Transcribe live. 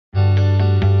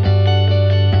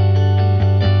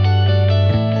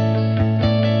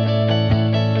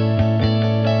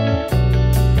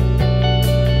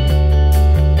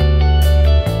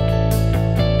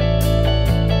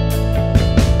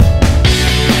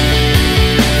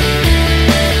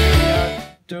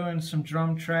some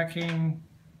drum tracking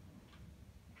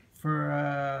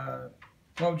for,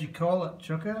 what would you call it,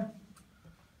 Chooka?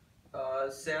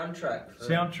 Soundtrack.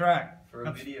 Soundtrack. For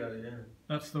a video, yeah.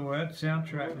 That's the word,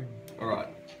 soundtrack. Alright.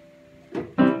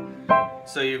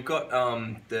 So you've got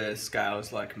the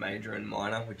scales like major and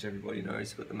minor, which everybody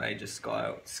knows. You've got the major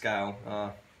scale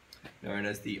known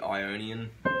as the Ionian.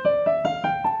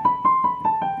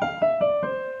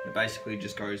 It basically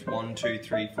just goes 1, 2,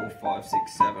 3, 4, 5,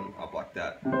 6, 7, up like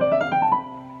that.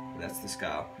 That's the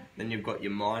scale. Then you've got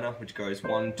your minor, which goes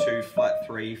 1, 2, flat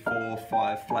 3, 4,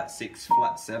 5, flat 6,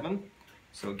 flat 7.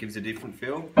 So it gives a different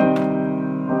feel.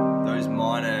 Those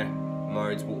minor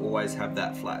modes will always have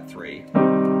that flat 3.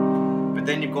 But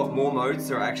then you've got more modes.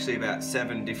 There are actually about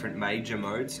 7 different major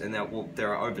modes, and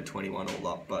there are over 21 all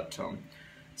up. But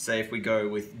say if we go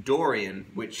with Dorian,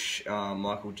 which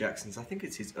Michael Jackson's, I think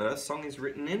it's his Earth song is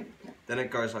written in, then it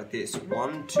goes like this: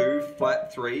 1, 2,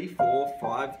 flat 3, 4,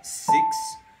 5, 6,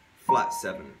 flat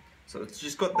 7. So it's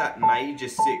just got that major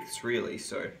 6th really.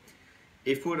 So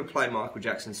if we were to play Michael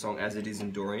Jackson's song as it is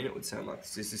in Dorian, it would sound like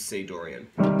this. This is C Dorian.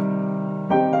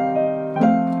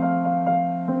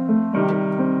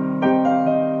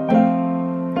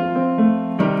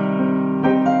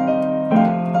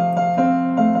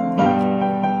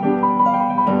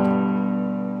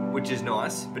 Which is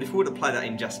nice, but if we were to play that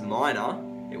in just minor,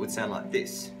 it would sound like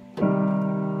this.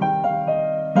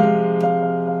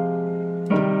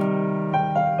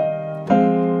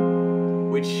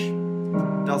 Which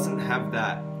doesn't have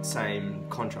that same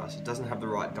contrast, it doesn't have the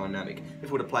right dynamic. If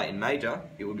we were to play it in major,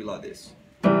 it would be like this.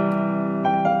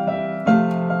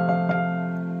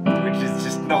 Which is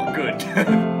just not good.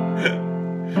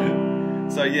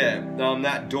 So yeah,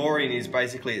 that Dorian is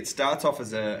basically, it starts off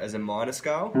as a minor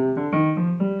scale,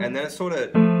 and then it sort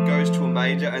of goes to a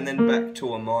major and then back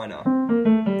to a minor.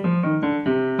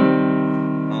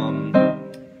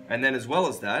 And then as well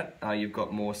as that, you've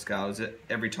got more scales.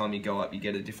 Every time you go up, you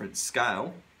get a different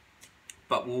scale.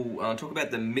 But we'll talk about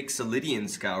the Mixolydian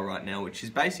scale right now, which is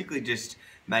basically just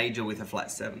major with a flat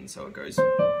 7. So it goes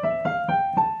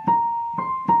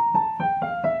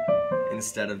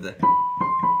instead of the...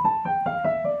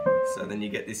 So then you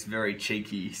get this very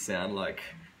cheeky sound like,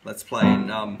 let's play in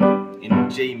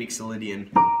G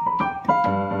Mixolydian.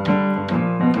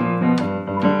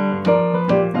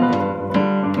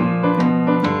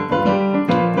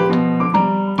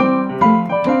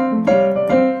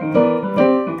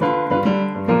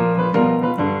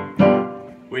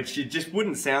 Which it just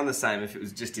wouldn't sound the same if it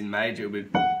was just in major. It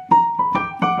would,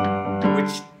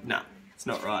 which, no, it's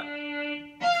not right.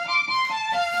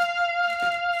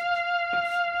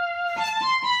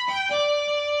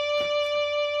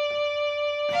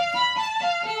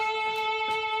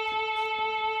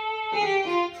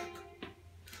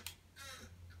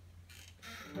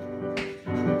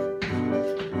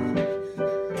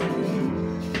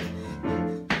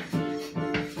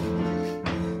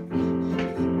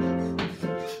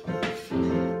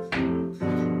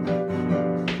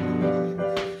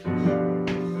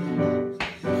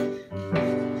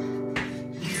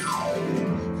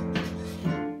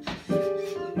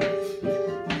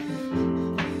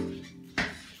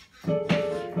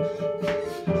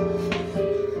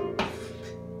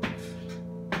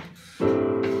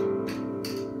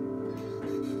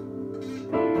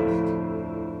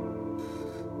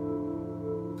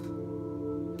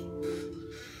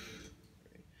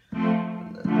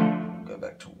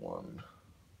 Back to 1,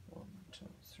 2,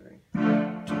 3,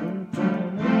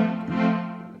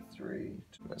 3.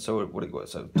 So what do you got?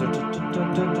 So and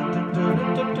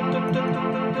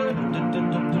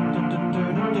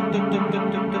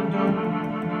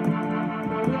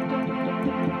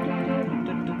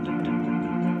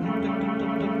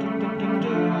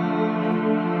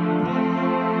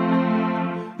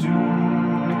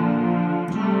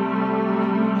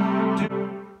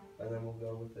then we'll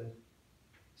go with the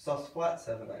sus flat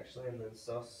 7 actually, and then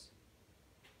sus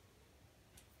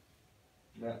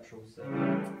natural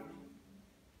 7.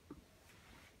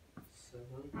 7.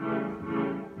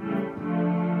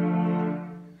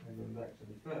 And then back to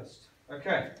the first.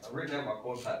 Okay, I've written out my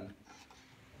chord pattern.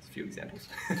 There's a few examples.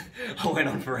 I went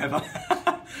on forever.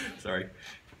 Sorry.